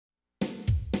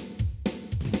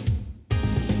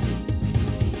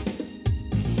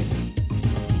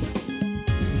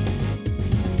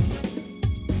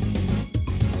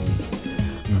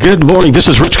Good morning. This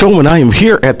is Rich Coleman. I am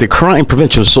here at the Crime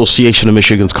Prevention Association of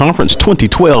Michigan's Conference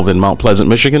 2012 in Mount Pleasant,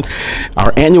 Michigan.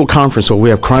 Our annual conference where we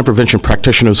have crime prevention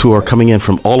practitioners who are coming in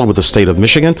from all over the state of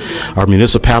Michigan, our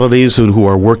municipalities who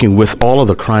are working with all of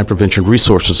the crime prevention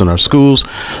resources in our schools,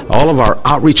 all of our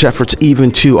outreach efforts even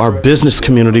to our business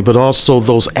community, but also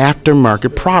those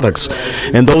aftermarket products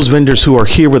and those vendors who are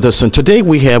here with us. And today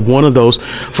we have one of those,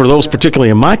 for those particularly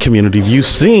in my community, you've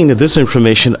seen this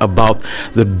information about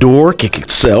the door kick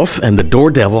itself and the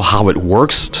DoorDevil, how it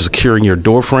works to securing your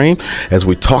door frame, as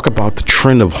we talk about the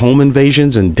trend of home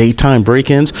invasions and daytime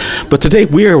break-ins. But today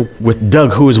we are with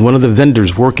Doug, who is one of the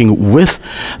vendors working with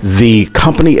the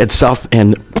company itself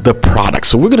and the product.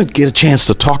 So we're going to get a chance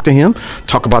to talk to him,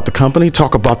 talk about the company,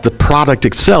 talk about the product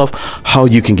itself, how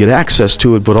you can get access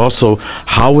to it, but also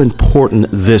how important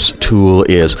this tool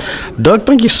is. Doug,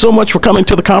 thank you so much for coming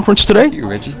to the conference today. Thank you,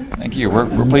 Reggie. Thank you.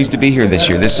 We're pleased to be here this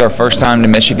year. This is our first time to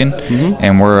Michigan,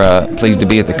 and we're pleased to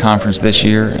be at the conference this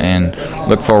year and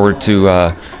look forward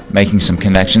to making some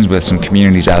connections with some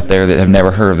communities out there that have never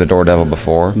heard of the DoorDevil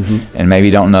before and maybe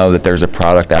don't know that there's a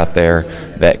product out there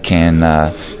that can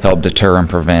help deter and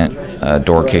prevent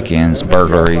door kick-ins,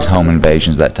 burglaries, home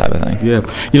invasions, that type of thing.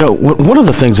 Yeah. You know, one of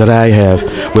the things that I have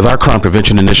with our crime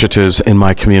prevention initiatives in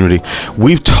my community,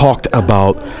 we've talked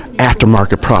about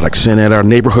aftermarket products, and at our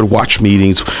neighborhood watch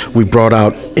meetings, we brought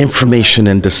out information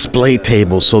and display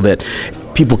tables so that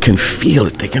people can feel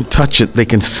it, they can touch it, they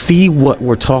can see what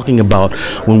we're talking about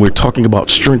when we're talking about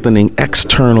strengthening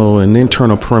external and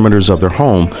internal perimeters of their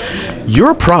home.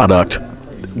 Your product,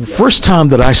 first time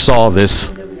that I saw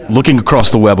this, looking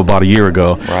across the web about a year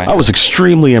ago, I was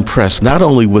extremely impressed, not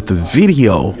only with the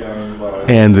video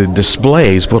and the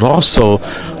displays, but also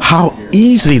how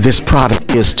easy this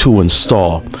product is to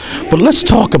install. But let's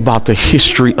talk about the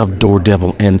history of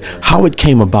DoorDevil and how it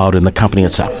came about in the company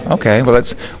itself. Okay, well,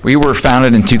 we were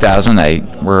founded in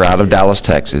 2008. We're out of Dallas,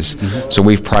 Texas. So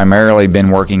we've primarily been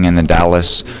working in the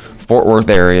Dallas Fort Worth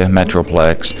area,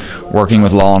 Metroplex, working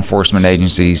with law enforcement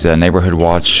agencies, neighborhood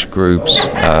watch groups,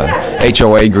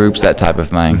 HOA groups, that type of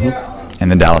thing. In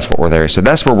the Dallas-Fort Worth area. So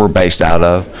that's where we're based out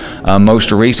of.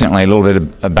 Most recently, a little bit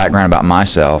of background about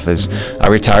myself is I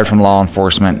retired from law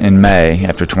enforcement in May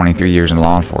after 23 years in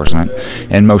law enforcement,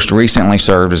 and most recently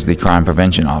served as the crime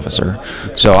prevention officer.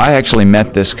 So I actually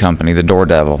met this company, the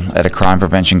DoorDevil, at a crime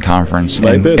prevention conference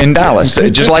in Dallas,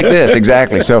 just like this,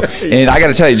 exactly. So, and I got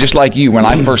to tell you, just like you, when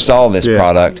I first saw this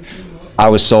product, I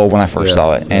was sold when I first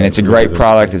saw it, and it's a great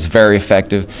product. It's very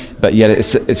effective, but yet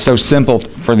it's so simple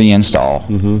for the install.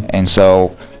 And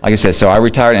so, like I said, so I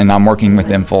retired, and I'm working with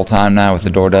them full time now with the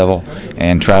DoorDevil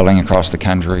and traveling across the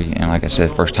country. And like I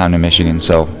said, first time to Michigan.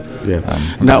 So.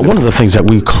 Now, one of the things that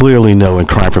we clearly know in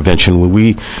crime prevention, when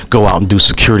we go out and do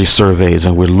security surveys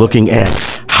and we're looking at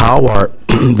how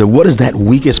what is that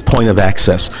weakest point of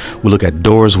access, we look at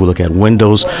doors, we look at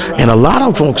windows, and a lot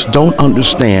of folks don't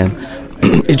understand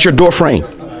it's your door frame.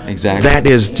 Exactly. That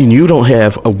is, you don't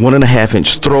have a 1.5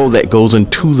 inch throw that goes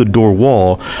into the door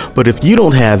wall, but if you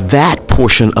don't have that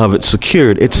portion of it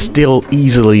secured, it's still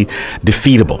easily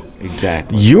defeatable.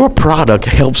 Exactly. Your product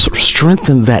helps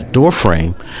strengthen that door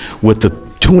frame with the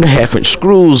 2.5 inch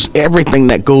screws, everything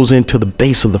that goes into the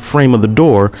base of the frame of the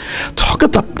door. Talk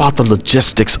about the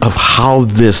logistics of how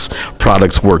this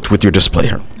product's worked with your display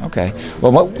here. Okay.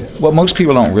 Well, what most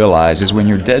people don't realize is when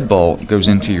your deadbolt goes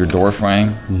into your door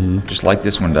frame, just like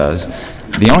this one does,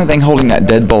 the only thing holding that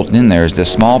deadbolt in there is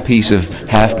this small piece of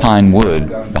half pine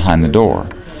wood behind the door.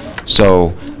 So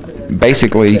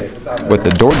basically, what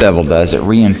the DoorDevil does, it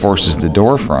reinforces the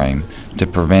door frame to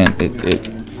prevent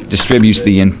it distributes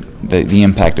the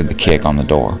impact of the kick on the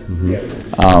door.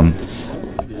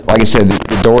 Like I said,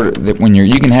 the door, when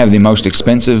you can have the most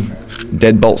expensive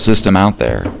deadbolt system out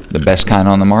there, the best kind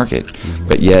on the market,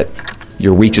 but yet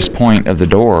your weakest point of the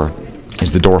door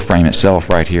is the door frame itself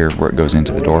right here where it goes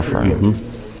into the door frame.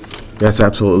 That's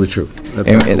absolutely true.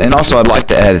 And also I'd like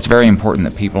to add, it's very important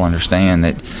that people understand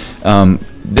that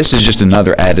this is just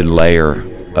another added layer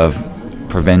of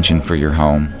prevention for your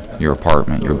home, your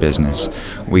apartment, your business.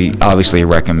 We obviously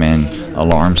recommend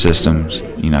alarm systems,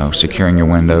 securing your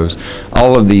windows,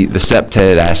 all of the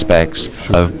septet aspects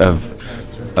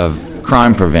of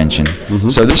crime prevention.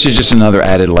 So this is just another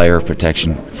added layer of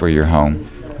protection for your home.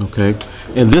 Okay.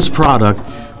 And this product,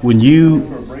 when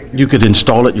you could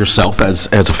install it yourself as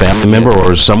a family member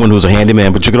or someone who's a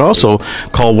handyman, but you could also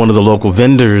call one of the local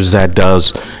vendors that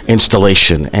does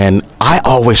installation. And I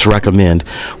always recommend,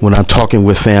 when I'm talking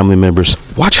with family members,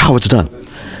 watch how it's done.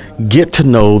 Get to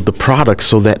know the product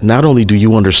so that not only do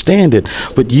you understand it,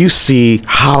 but you see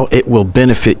how it will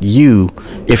benefit you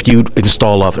if you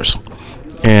install others.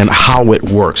 and how it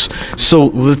works. So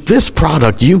with this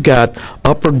product, you got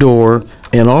upper door,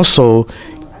 and also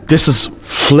this is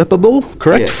flippable,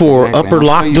 correct? Yes, for exactly. upper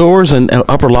lock doors and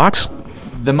upper locks?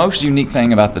 The most unique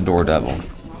thing about the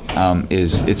DoorDevil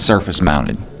is it's surface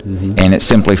mounted, and it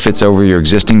simply fits over your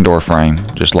existing door frame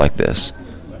just like this.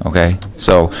 Okay,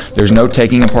 so there's no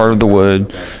taking apart of the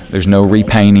wood, there's no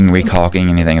repainting, recaulking,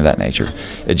 anything of that nature.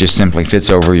 It just simply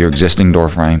fits over your existing door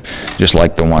frame, just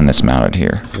like the one that's mounted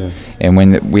here. Yeah. And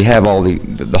when we have all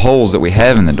the holes that we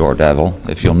have in the DoorDevil,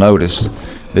 if you'll notice,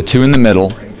 the two in the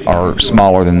middle are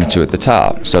smaller than the two at the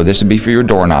top. So this would be for your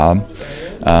doorknob,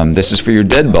 this is for your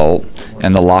deadbolt,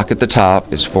 and the lock at the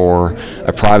top is for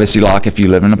a privacy lock if you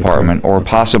live in an apartment, or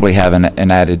possibly have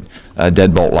an added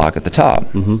deadbolt lock at the top.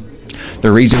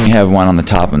 The reason we have one on the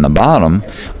top and the bottom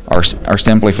are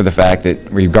simply for the fact that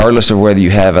regardless of whether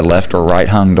you have a left or right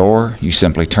hung door, you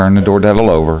simply turn the DoorDevil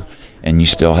over and you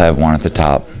still have one at the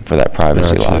top for that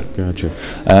privacy lock. Gotcha.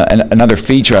 And another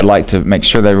feature I'd like to make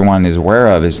sure that everyone is aware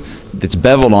of is it's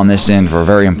beveled on this end for a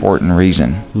very important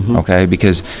reason, okay?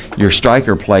 Because your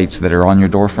striker plates that are on your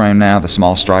door frame now, the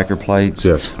small striker plates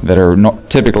that are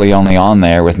typically only on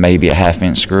there with maybe a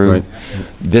 1/2-inch screw,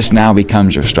 this now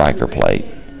becomes your striker plate.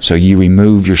 So you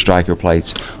remove your striker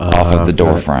plates off of the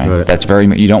door frame. That's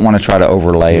you don't want to try to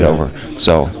overlay it over.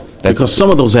 So because some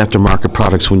of those aftermarket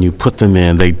products, when you put them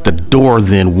in, the door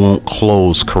then won't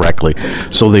close correctly.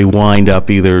 So they wind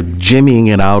up either jimmying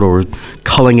it out or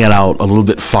culling it out a little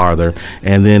bit farther,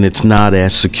 and then it's not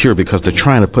as secure because they're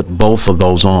trying to put both of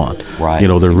those on. Right. You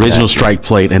know, the original strike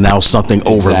plate and now something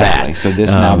over that. So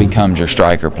this now becomes your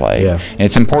striker plate. And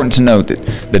it's important to note that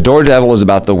the DoorDevil is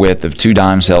about the width of 2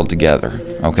 dimes held together,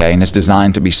 okay, and it's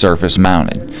designed to be surface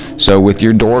mounted. So with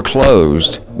your door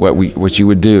closed, what you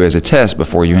would do as a test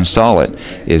before you install it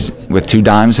is with 2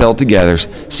 dimes held together,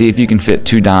 see if you can fit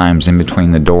 2 dimes in between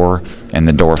the door and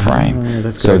the door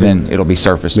frame. So then it'll be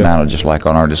surface mounted just like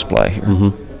on our display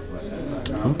here.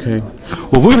 Okay.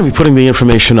 Well, we're going to be putting the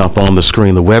information up on the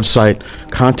screen, the website,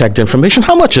 contact information.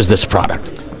 How much is this product?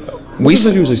 We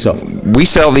usually sell? We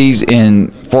sell these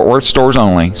in Fort Worth stores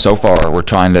only so far. We're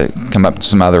trying to come up to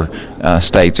some other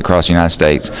states across the United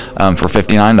States for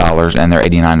 $59, and they're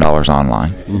 $89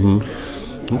 online.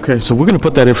 Okay, so we're going to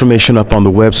put that information up on the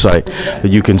website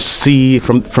that you can see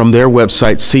from their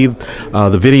website, see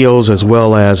the videos as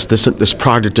well as this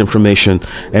product information,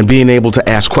 and being able to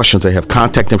ask questions. They have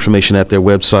contact information at their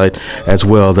website as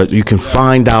well that you can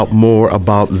find out more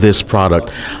about this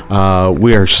product.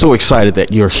 We are so excited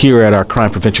that you're here at our Crime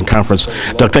Prevention Conference.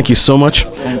 Doug, thank you so much.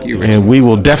 Thank you, Richard. And we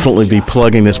will definitely be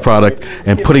plugging this product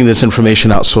and putting this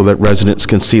information out so that residents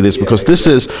can see this, because this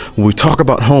is, when we talk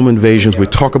about home invasions, we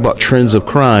talk about trends of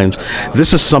crimes,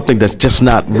 this is something that's just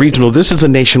not regional. This is a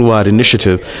nationwide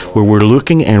initiative where we're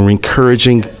looking and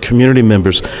encouraging community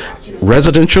members,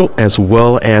 residential as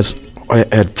well as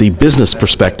at the business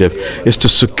perspective, is to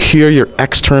secure your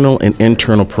external and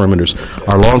internal perimeters.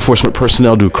 Our law enforcement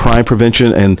personnel do crime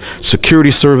prevention and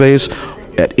security surveys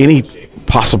at any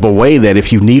possible way that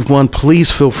if you need one,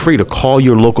 please feel free to call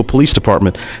your local police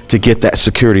department to get that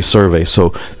security survey.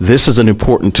 So this is an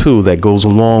important tool that goes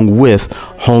along with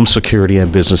home security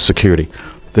and business security.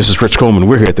 This is Rich Coleman.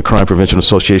 We're here at the Crime Prevention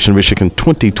Association of Michigan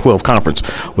 2012 conference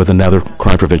with another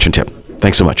crime prevention tip.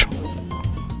 Thanks so much.